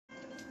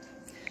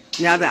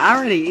Now the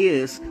irony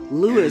is,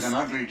 Lewis an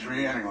ugly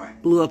tree anyway.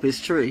 blew up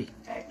his tree.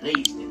 At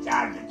least it's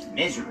out of its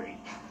misery.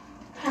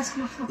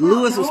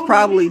 Lewis was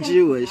probably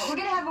Jewish.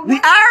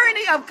 The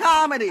irony of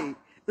comedy.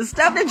 The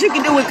stuff that you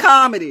can do with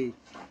comedy.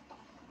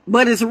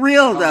 But it's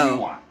real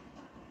though.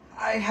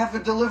 I have a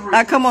delivery.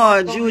 Come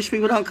on, Jewish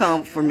people don't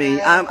come for me.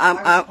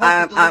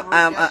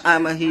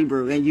 I'm a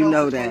Hebrew, and you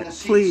know that.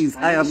 Please,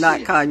 I am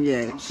not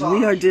Kanye.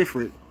 We are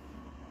different.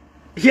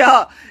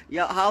 Y'all,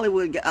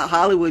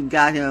 Hollywood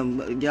got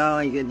him. Y'all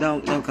ain't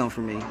don't come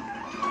for me.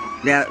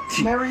 That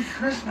Merry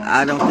Christmas.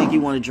 I don't think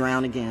you want to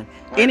drown again.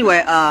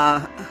 Anyway,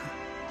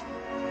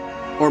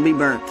 or be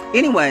burnt.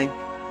 Anyway,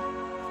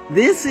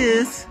 this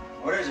is.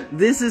 What is it?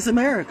 This is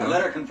America. A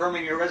letter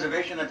confirming your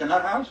reservation at the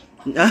Nut House?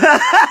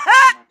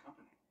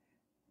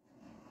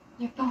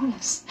 Your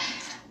bonus.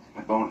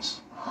 My bonus.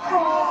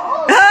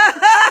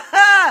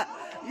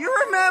 You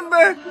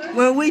remember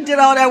when we did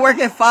all that work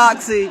at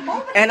Foxy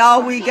and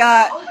all we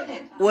got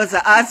was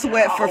an I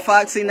Sweat for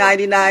Foxy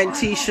 99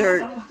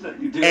 t-shirt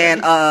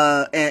and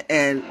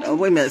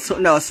wait a minute,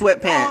 no,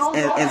 sweatpants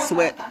and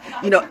sweat,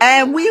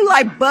 and we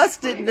like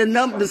busted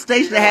the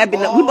station that had been,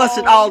 we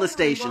busted all the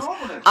stations.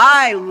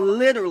 I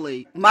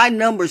literally, my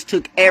numbers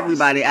took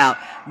everybody out.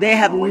 They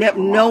have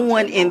no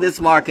one in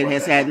this market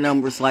has had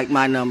numbers like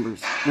my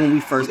numbers when we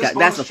first got.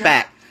 That's a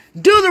fact.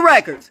 Do the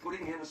records.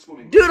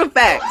 Do the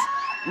facts.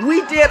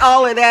 We did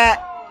all of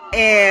that,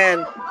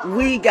 and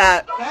we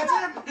got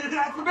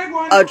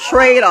a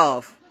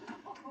trade-off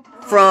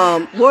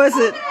from, what is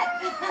it?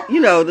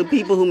 The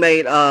people who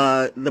made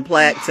the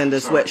plaques and the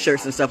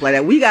sweatshirts and stuff like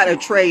that. We got a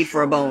trade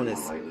for a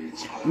bonus.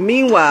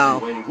 Meanwhile,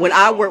 when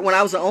I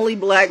was the only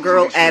black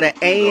girl at an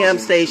AM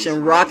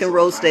station, rock and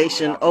roll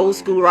station, old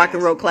school rock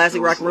and roll,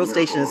 classic rock and roll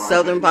station in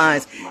Southern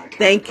Pines,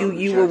 thank you,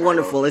 you were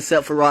wonderful,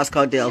 except for Ross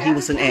Cardell. He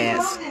was an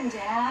ass.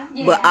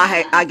 But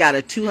I got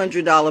a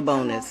 $200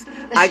 bonus.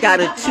 I got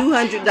a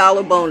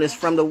 $200 bonus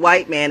from the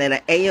white man at an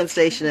AM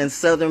station in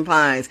Southern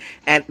Pines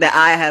and that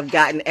I have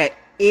gotten at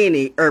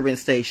any urban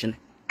station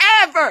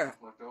ever.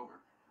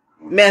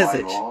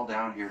 Message.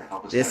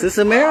 This is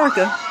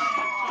America.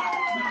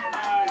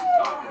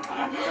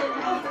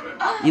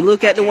 You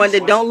look at the one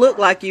that don't look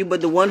like you,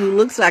 but the one who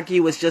looks like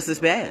you is just as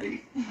bad.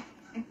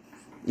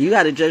 You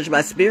got to judge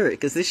by spirit,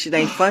 because this shit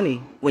ain't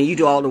funny when you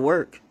do all the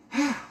work.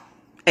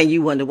 And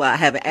you wonder why I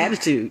have an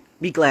attitude.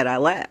 Be glad I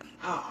laugh.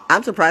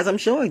 I'm surprised I'm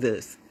showing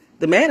this.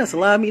 The man has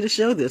allowed me to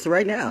show this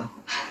right now.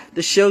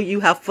 To show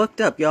you how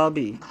fucked up y'all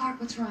be. Clark,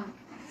 what's wrong?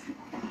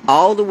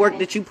 All the work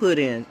that you put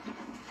in.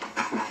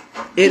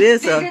 It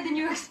is a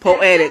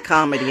poetic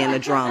comedy and a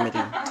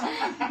dramedy.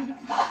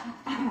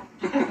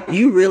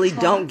 You really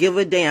don't give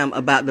a damn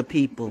about the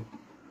people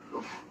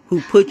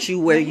who put you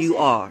where you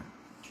are.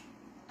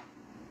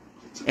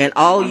 And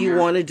all you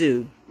want to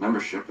do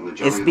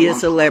is be a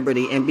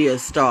celebrity and be a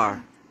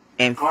star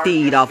and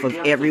feed off of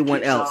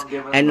everyone else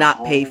and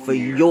not pay for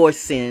your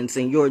sins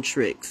and your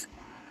tricks.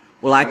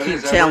 Well, I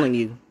keep telling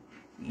you,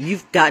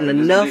 you've gotten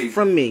enough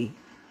from me.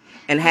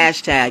 And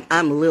hashtag,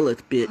 I'm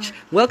Lilith, bitch.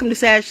 Welcome to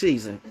Sash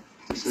season.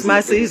 It's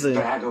my season.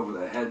 Bag over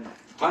the head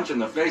punch in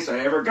the face I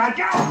ever got.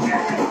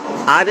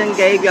 I done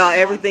gave y'all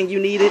everything you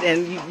needed,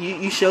 and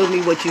you showed me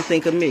what you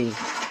think of me.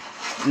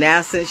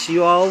 Now, since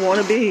you all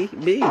want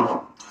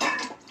to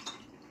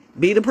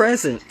be the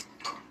present.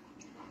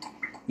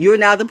 You're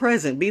now the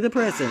present. Be the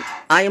present.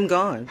 I am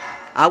gone.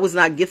 I was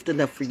not gifted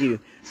enough for you.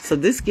 So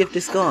this gift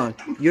is gone.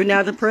 You're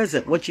now the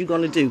present. What you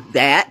gonna do?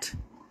 That's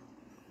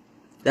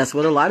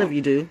what a lot of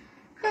you do.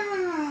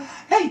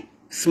 Hey!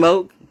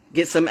 Smoke.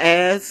 Get some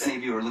ass. Any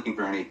of you are looking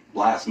for any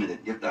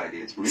last-minute gift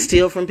ideas for me?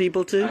 Steal from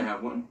people too? I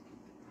have one.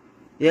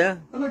 Yeah.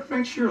 I like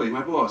Frank Shirley,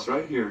 my boss,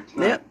 right here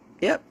tonight.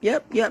 Yep.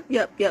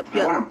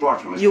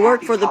 From You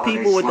work for the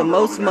people with the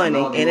most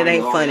money, and it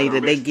ain't funny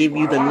that they give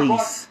you the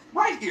least.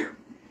 Right here.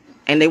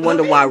 And they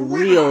wonder why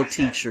real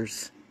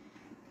teachers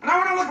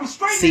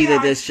see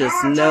that there's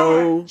just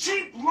no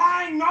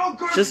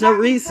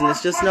reason.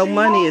 It's just no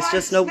money. It's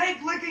just no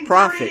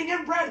profit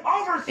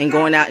in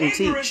going out and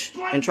teach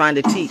and trying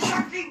to teach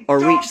or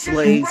reach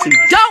slaves who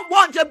don't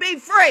want to be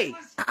free.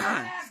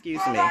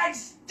 Excuse me.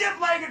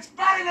 Stiff-legged,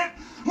 spotted,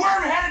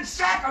 worm-headed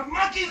sack of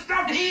monkey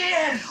stuff he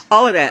is.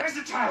 All of that. Where's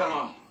the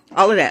Tylenol?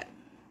 All of that.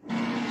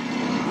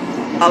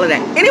 All of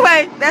that.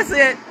 Anyway, that's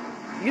it.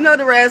 You know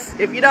the rest.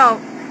 If you don't,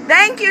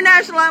 thank you,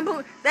 National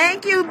Lampoon.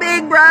 Thank you,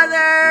 Big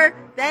Brother.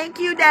 Thank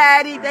you,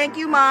 Daddy. Thank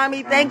you,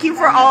 Mommy. Thank you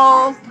for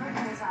all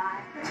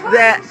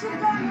that.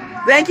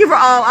 Thank you for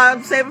all.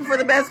 I'm saving for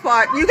the best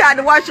part. You got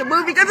to watch the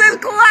movie because it's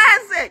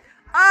classic.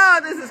 Oh,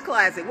 this is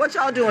classic. What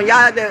y'all doing? Y'all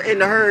out there in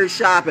the herd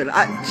shopping.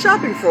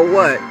 Shopping for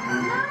what?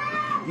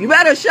 You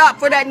better shop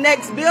for that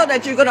next bill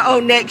that you're going to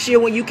owe next year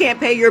when you can't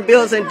pay your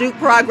bills, and Duke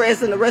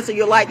Progress and the rest of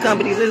your light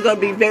companies is going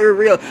to be very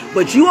real.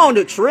 But you on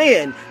the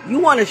trend. You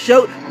want to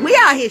show. We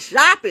out here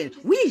shopping.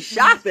 We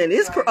shopping.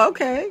 It's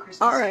okay.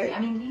 All right. I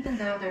mean, even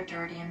though they're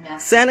dirty and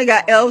messy. Santa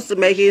got elves to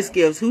make his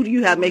gifts. Who do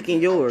you have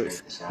making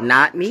yours?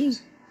 Not me.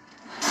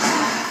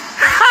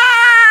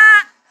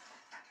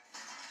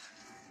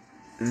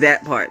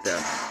 That part,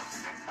 though.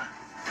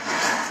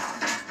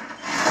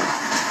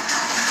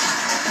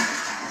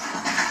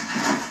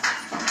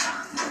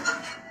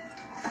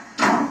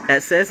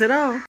 That says it all.